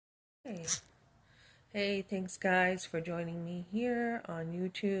Hey, hey, thanks guys for joining me here on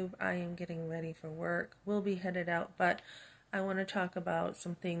YouTube. I am getting ready for work. We'll be headed out, but I want to talk about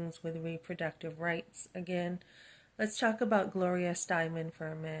some things with reproductive rights again. Let's talk about Gloria Steinman for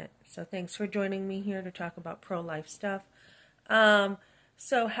a minute. So thanks for joining me here to talk about pro-life stuff. Um,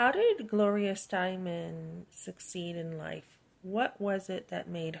 so how did Gloria Steinman succeed in life? What was it that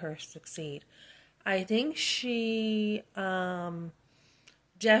made her succeed? I think she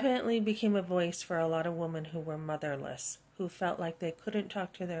definitely became a voice for a lot of women who were motherless, who felt like they couldn't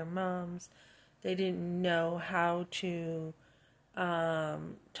talk to their moms. They didn't know how to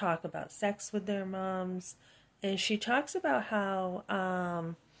talk about sex with their moms. And she talks about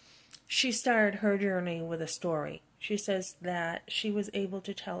how she started her journey with a story. She says that she was able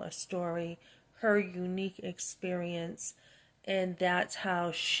to tell a story, her unique experience, and that's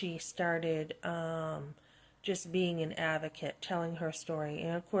how she started just being an advocate, telling her story.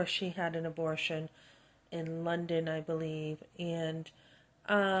 And of course, she had an abortion in London, I believe, and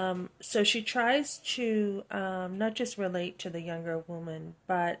so she tries to not just relate to the younger woman,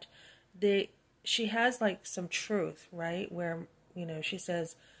 but she has like some truth, right? Where she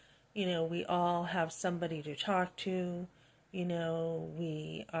says, we all have somebody to talk to.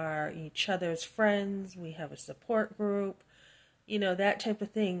 We are each other's friends. We have a support group. That type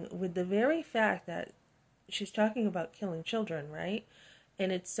of thing. With the very fact that she's talking about killing children, right? And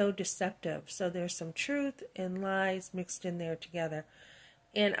it's so deceptive. So there's some truth and lies mixed in there together.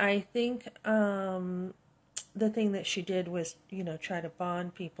 And I think the thing that she did was, try to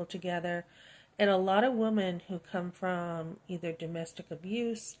bond people together. And a lot of women who come from either domestic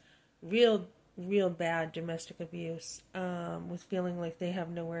abuse, real, real bad domestic abuse, with feeling like they have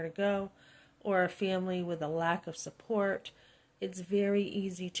nowhere to go, or a family with a lack of support, it's very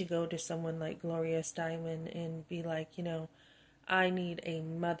easy to go to someone like Gloria Steinman and be like, I need a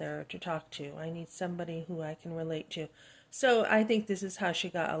mother to talk to. I need somebody who I can relate to. So I think this is how she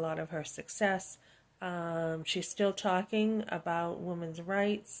got a lot of her success. She's still talking about women's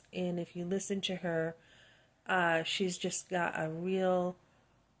rights, and if you listen to her, she's just got a real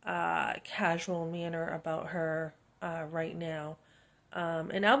casual manner about her right now.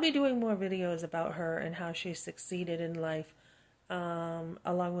 And I'll be doing more videos about her and how she succeeded in life,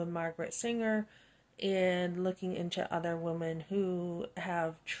 along with Margaret Singer, and looking into other women who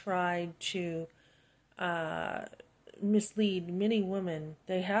have tried to uh, mislead many women.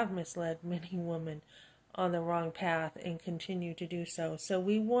 They have misled many women on the wrong path and continue to do so. So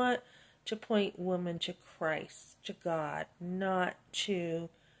we want to point women to Christ, to God, not to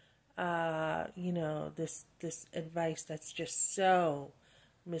this advice that's just so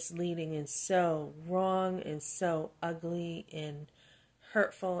misleading and so wrong and so ugly and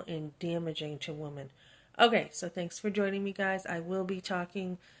hurtful and damaging to women. Okay, so thanks for joining me, guys. I will be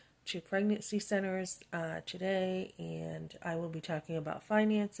talking to pregnancy centers today, and I will be talking about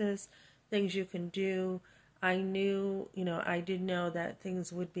finances, things you can do. I did know that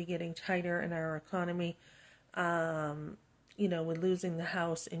things would be getting tighter in our economy, with losing the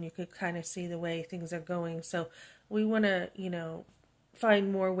house, and you could kind of see the way things are going. So we want to,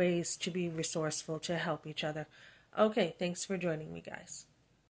 find more ways to be resourceful to help each other. Okay, thanks for joining me, guys.